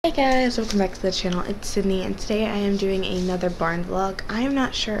Hey guys, welcome back to the channel. It's Sydney and today I am doing another barn vlog. I am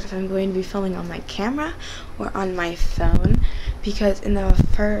not sure if I'm going to be filming on my camera or on my phone because in the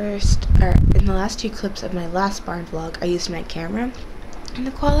last two clips of my last barn vlog I used my camera and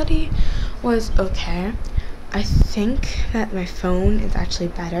the quality was okay. I think that my phone is actually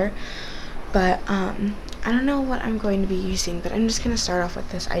better, but I don't know what I'm going to be using, but I'm just going to start off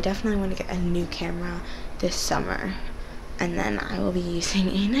with this. I definitely want to get a new camera this summer. And then I will be using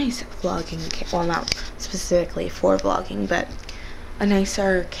a nice vlogging, well, not specifically for vlogging, but a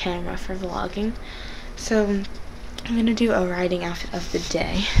nicer camera for vlogging. So I'm going to do a riding outfit of the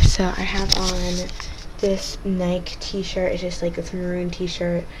day. So I have on this Nike t-shirt. It's just like this maroon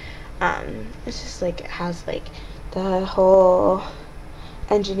t-shirt. It's just like, it has like the whole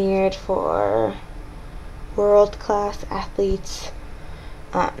engineered for world-class athletes.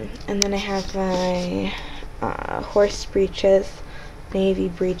 And then I have my horse breeches, navy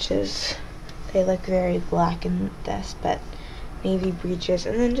breeches. They look very black in this, but navy breeches,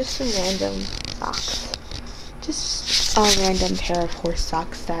 and then just some random socks. Just a random pair of horse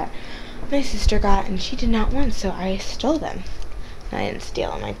socks that my sister got, and she did not want, so I stole them. I didn't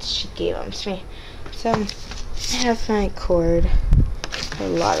steal them, she gave them to me. So I have my cord, a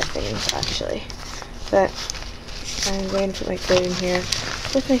lot of things actually, but I'm going to put my cord in here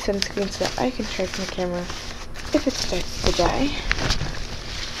with my sunscreen so that I can charge my camera if it starts to die.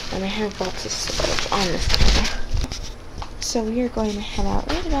 And I have lots of storage on this camera. So we are going to head out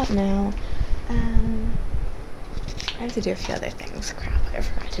right about now. I have to do a few other things. Crap, I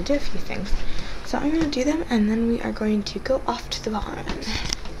forgot to do a few things. So I'm going to do them and then we are going to go off to the barn.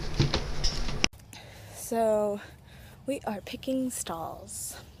 So we are picking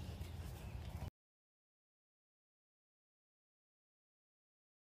stalls.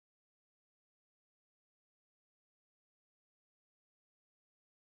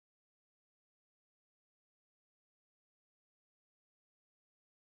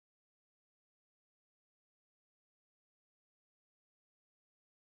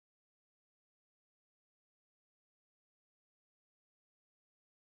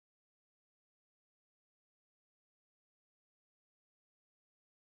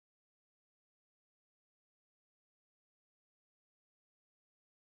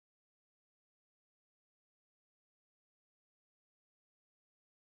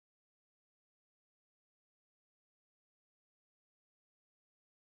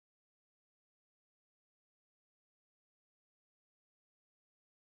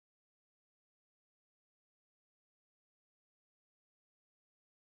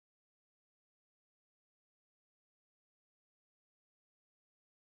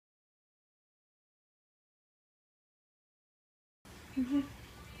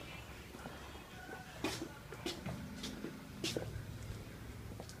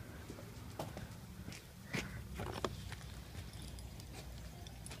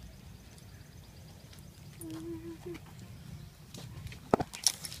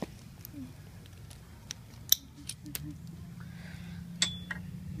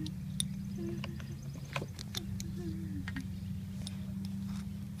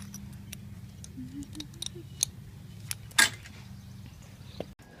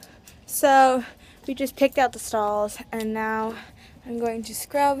 So we just picked out the stalls and now I'm going to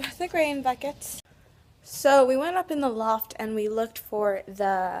scrub the grain buckets. So we went up in the loft and we looked for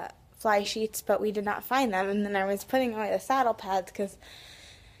the fly sheets, but we did not find them. And then I was putting away the saddle pads because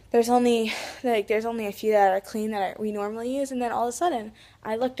there's only a few that are clean that we normally use. And then all of a sudden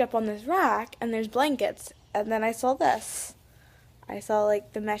I looked up on this rack and there's blankets. And then I saw this. I saw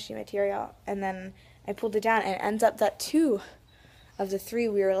like the meshy material, and then I pulled it down and it ends up that 2 of the 3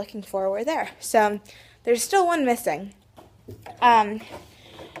 we were looking for were there. So there's still one missing.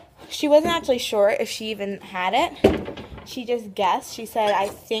 She wasn't actually sure if she even had it. She just guessed. She said, I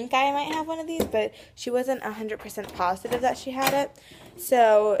think I might have one of these, but she wasn't 100% positive that she had it.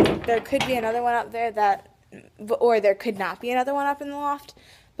 So there could be another one up there or there could not be another one up in the loft,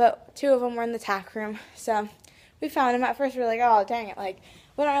 but 2 of them were in the tack room. So we found them. At first we were like, oh, dang it, like,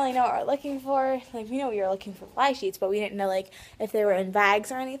 we don't really know what we're looking for. Like, we know we were looking for fly sheets, but we didn't know, like, if they were in bags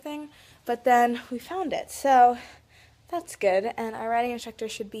or anything. But then we found it, so that's good. And our riding instructor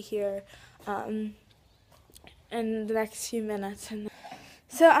should be here in the next few minutes.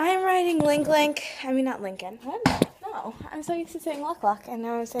 So I'm riding Link Link. I mean, not Lincoln. What? No, I'm so used to saying Luck Luck, and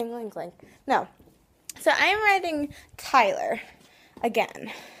now I'm saying Link Link. No. So I'm riding Tyler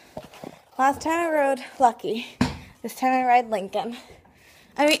again. Last time I rode Lucky. This time I ride Lincoln.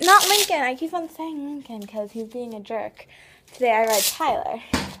 I mean, not Lincoln. I keep on saying Lincoln because he's being a jerk. Today I ride Tyler.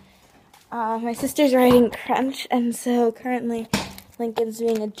 My sister's riding Crunch, and so currently Lincoln's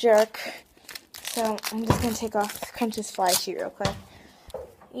being a jerk. So I'm just going to take off Crunch's fly sheet real quick.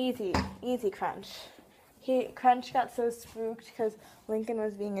 Easy, easy, Crunch. Crunch got so spooked because Lincoln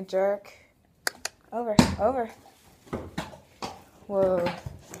was being a jerk. Over, over. Whoa.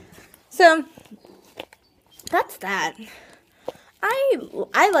 So, that's that.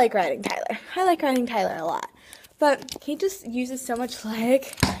 I like riding Tyler. I like riding Tyler a lot. But he just uses so much leg.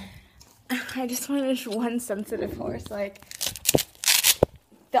 I just wanted one sensitive horse. Like,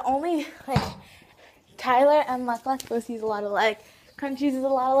 the only, like, Tyler and Luck both use a lot of leg. Crunch uses a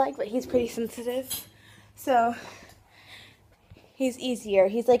lot of leg, but he's pretty sensitive. So, he's easier.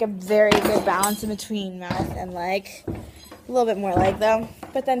 He's like a very good balance in between mouth and leg. A little bit more leg, though.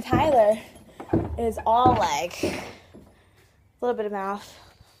 But then Tyler is all leg. A little bit of mouth.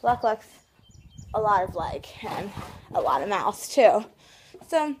 Luck's a lot of leg and a lot of mouth, too.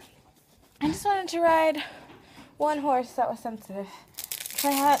 So, I just wanted to ride one horse that was sensitive.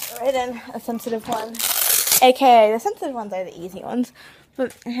 I haven't ridden a sensitive one. AKA, the sensitive ones are the easy ones.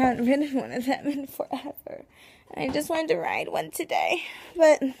 But I haven't ridden one of them in forever. And I just wanted to ride one today.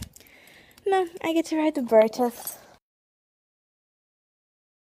 But, no, I get to ride the Burtis.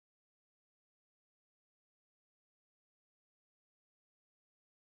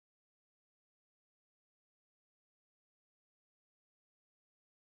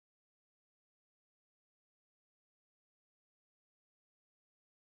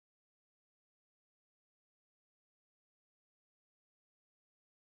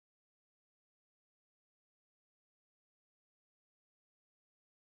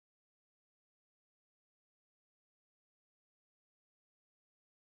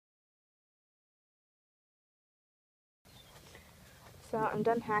 So I'm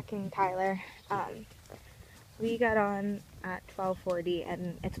done hacking Tyler. We got on at 12:40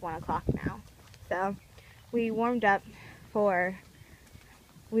 and it's 1 o'clock now. So we warmed up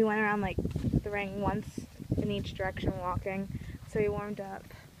we went around like the ring once in each direction walking. So we warmed up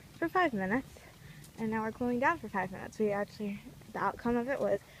for 5 minutes and now we're cooling down for 5 minutes. The outcome of it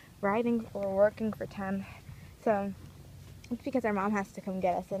was riding or working for 10. So it's because our mom has to come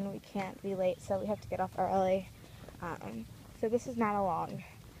get us and we can't be late, so we have to get off early. So this is not a long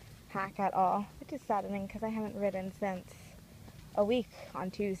hack at all, which is saddening because I haven't ridden since a week on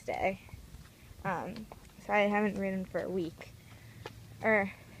Tuesday. So I haven't ridden for a week.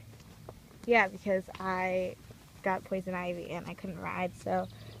 Yeah, because I got poison ivy and I couldn't ride, so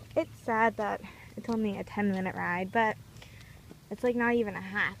it's sad that it's only a 10-minute ride, but it's like not even a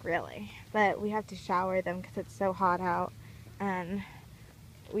hack really. But we have to shower them because it's so hot out, and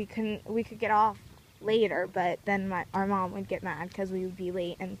we could get off later, but then our mom would get mad because we would be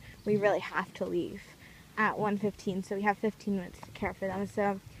late and we really have to leave at 1:15, so we have 15 minutes to care for them.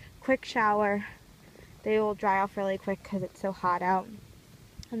 So quick shower, they will dry off really quick because it's so hot out,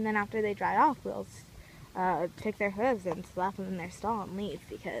 and then after they dry off we'll pick their hooves and slap them in their stall and leave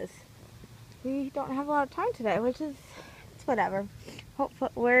because we don't have a lot of time today, which is, it's whatever.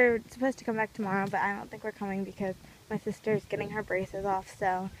 We're supposed to come back tomorrow, but I don't think we're coming because my sister's getting her braces off,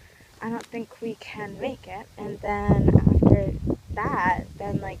 so I don't think we can make it. And then after that,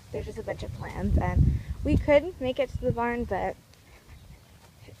 then like there's just a bunch of plans, and we could make it to the barn, but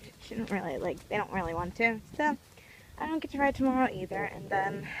she don't really they don't really want to. So I don't get to ride tomorrow either. And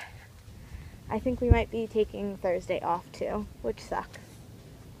then I think we might be taking Thursday off too, which sucks.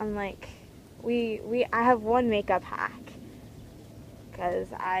 I'm like, I have one makeup hack because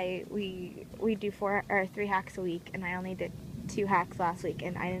we do 3 hacks a week, and I only did 2 hacks last week,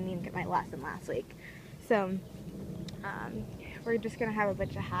 and I didn't even get my lesson last week. So we're just gonna have a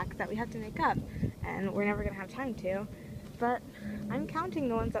bunch of hacks that we have to make up, and we're never gonna have time to. But I'm counting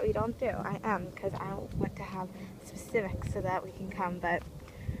the ones that we don't do. I am, because I want to have specifics so that we can come. But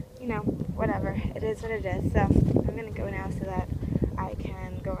you know, whatever. It is what it is. So I'm gonna go now so that I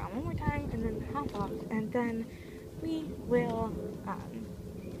can go around one more time and then hop off, and then we will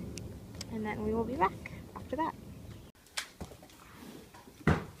be back after that.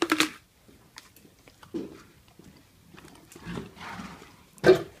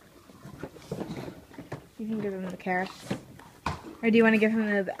 You can give him the carrots. Or do you want to give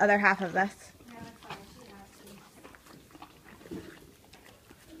him the other half of this? No, that's fine. She has to.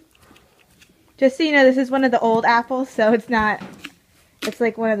 Just so you know, this is one of the old apples, so it's like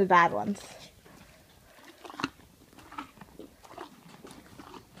one of the bad ones.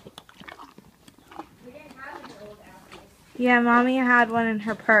 We didn't have any old apples. Yeah, Mommy had one in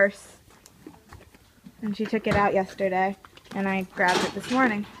her purse. And she took it out yesterday, and I grabbed it this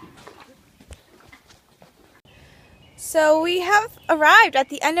morning. So we have arrived at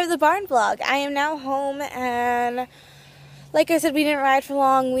the end of the barn vlog. I am now home, and like I said, we didn't ride for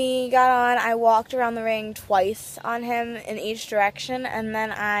long. We got on, I walked around the ring twice on him in each direction, and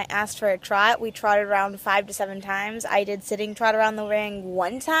then I asked for a trot. We trotted around 5 to 7 times. I did sitting trot around the ring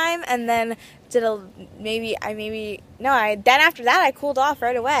 1 time, and then did then after that I cooled off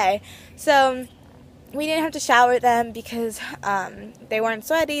right away. So we didn't have to shower them because they weren't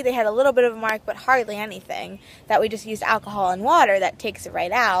sweaty. They had a little bit of a mark, but hardly anything. That we just used alcohol and water that takes it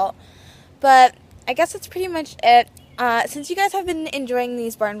right out. But I guess that's pretty much it. Since you guys have been enjoying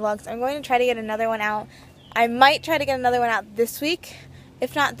these barn vlogs, I'm going to try to get another one out. I might try to get another one out this week.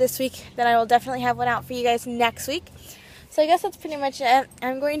 If not this week, then I will definitely have one out for you guys next week. So I guess that's pretty much it.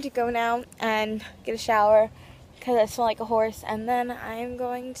 I'm going to go now and get a shower because I smell like a horse, and then I'm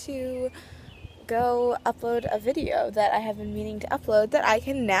going to go upload a video that I have been meaning to upload that I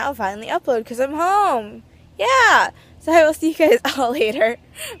can now finally upload because I'm home. Yeah! So I will see you guys all later.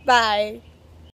 Bye.